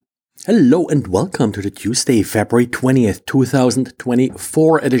Hello and welcome to the Tuesday, February 20th,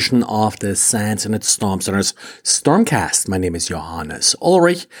 2024 edition of the SANS Internet Storm Center's Stormcast. My name is Johannes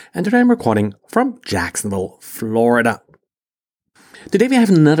Ulrich and today I'm recording from Jacksonville, Florida. Today we have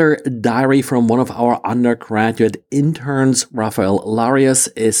another diary from one of our undergraduate interns. Rafael Larios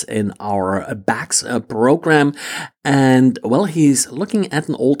is in our BACS program and, well, he's looking at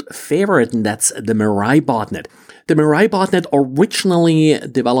an old favorite, and that's the Mirai botnet. The Mirai botnet, originally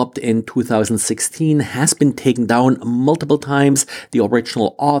developed in 2016, has been taken down multiple times. The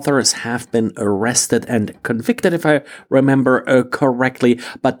original authors have been arrested and convicted, if I remember correctly.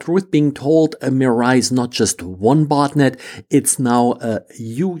 But truth being told, Mirai is not just one botnet. It's now a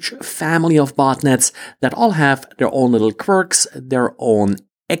huge family of botnets that all have their own little quirks, their own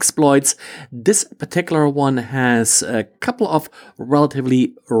exploits. This particular one has a couple of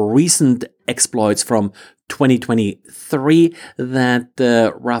relatively recent exploits from 2023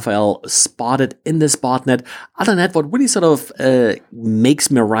 that Rafael spotted in this botnet. Other than that, what really sort of makes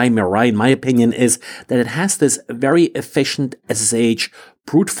Mirai, in my opinion, is that it has this very efficient SSH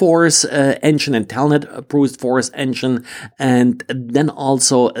brute force engine and Telnet brute force engine, and then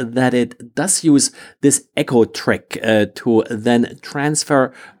also that it does use this echo trick to then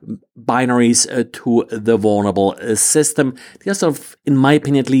transfer binaries to the vulnerable system. These are sort of, in my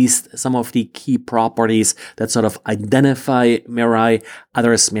opinion at least, some of the key properties that sort of identify Mirai.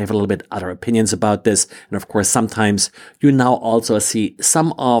 Others may have a little bit other opinions about this. And of course, sometimes you now also see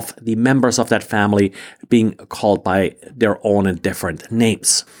some of the members of that family being called by their own and different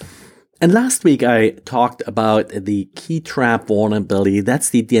names. And last week I talked about the key trap vulnerability. That's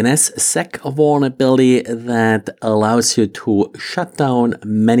the DNSSEC vulnerability that allows you to shut down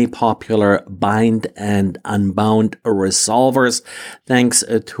many popular bind and unbound resolvers. Thanks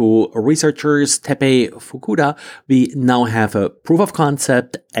to researchers Teppei Fukuda, we now have a proof of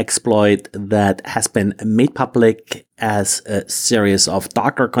concept exploit that has been made public as a series of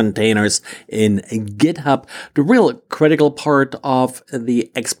Docker containers in GitHub. The real critical part of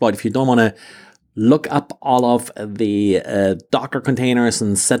the exploit, if you don't want to look up all of the Docker containers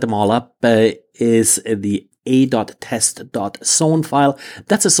and set them all up, is the a.test.zone file.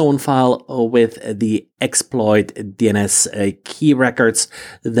 That's a zone file with the exploit DNS key records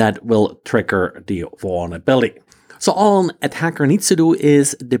that will trigger the vulnerability. So all an attacker needs to do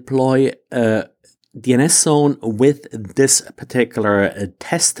is deploy a DNS zone with this particular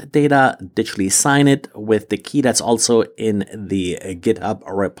test data, digitally sign it with the key that's also in the GitHub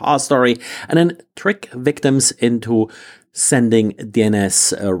repository, and then trick victims into sending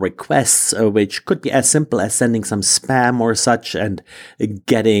DNS requests, which could be as simple as sending some spam or such and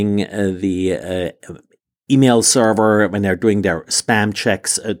getting the email server, when they're doing their spam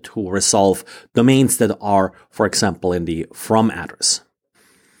checks, to resolve domains that are, for example, in the from address.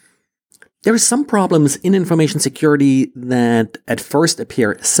 There are some problems in information security that at first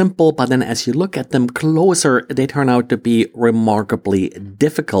appear simple, but then as you look at them closer, they turn out to be remarkably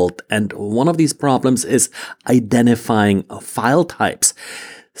difficult. And one of these problems is identifying file types.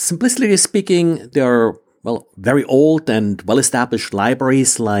 Simplistically speaking, there are very old and well-established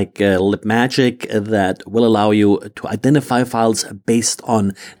libraries like libmagic that will allow you to identify files based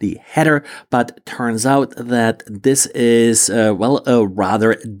on the header, but turns out that this is,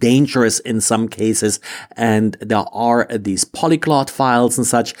 rather dangerous in some cases, and there are these polyglot files and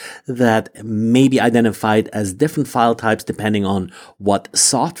such that may be identified as different file types depending on what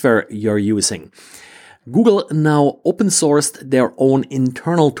software you're using. Google now open sourced their own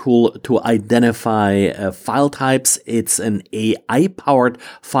internal tool to identify file types. It's an AI-powered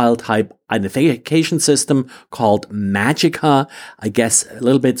file type identification system called Magica. I guess a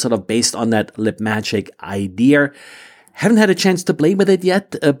little bit sort of based on that libmagic idea. Haven't had a chance to play with it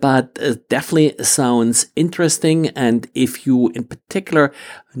yet, but definitely sounds interesting. And if you in particular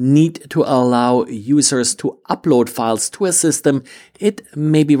need to allow users to upload files to a system, it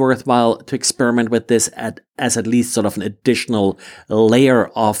may be worthwhile to experiment with this as at least sort of an additional layer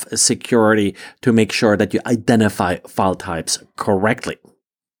of security to make sure that you identify file types correctly.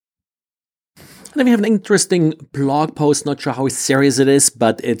 And then we have an interesting blog post, not sure how serious it is,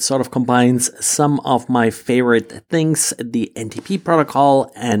 but it sort of combines some of my favorite things, the NTP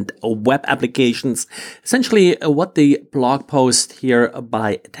protocol and web applications. Essentially, what the blog post here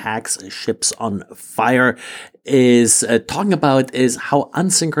by Attacks Ships on Fire is talking about is how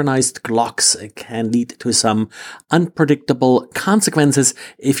unsynchronized clocks can lead to some unpredictable consequences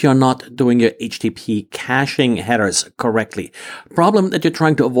if you're not doing your HTTP caching headers correctly. Problem that you're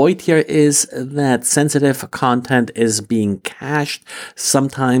trying to avoid here is that sensitive content is being cached.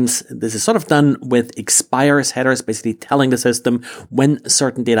 Sometimes this is sort of done with expires headers, basically telling the system when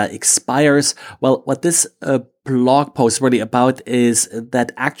certain data expires. Well, what this blog post really about is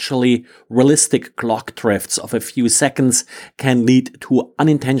that actually realistic clock drifts of a few seconds can lead to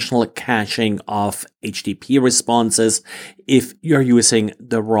unintentional caching of HTTP responses if you're using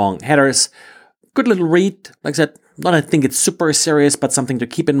the wrong headers. Good little read. Like I said, not I think it's super serious, but something to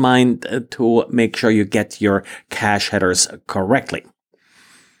keep in mind to make sure you get your cache headers correctly.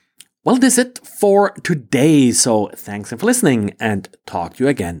 Well, this is it for today. So thanks for listening and talk to you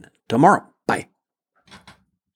again tomorrow.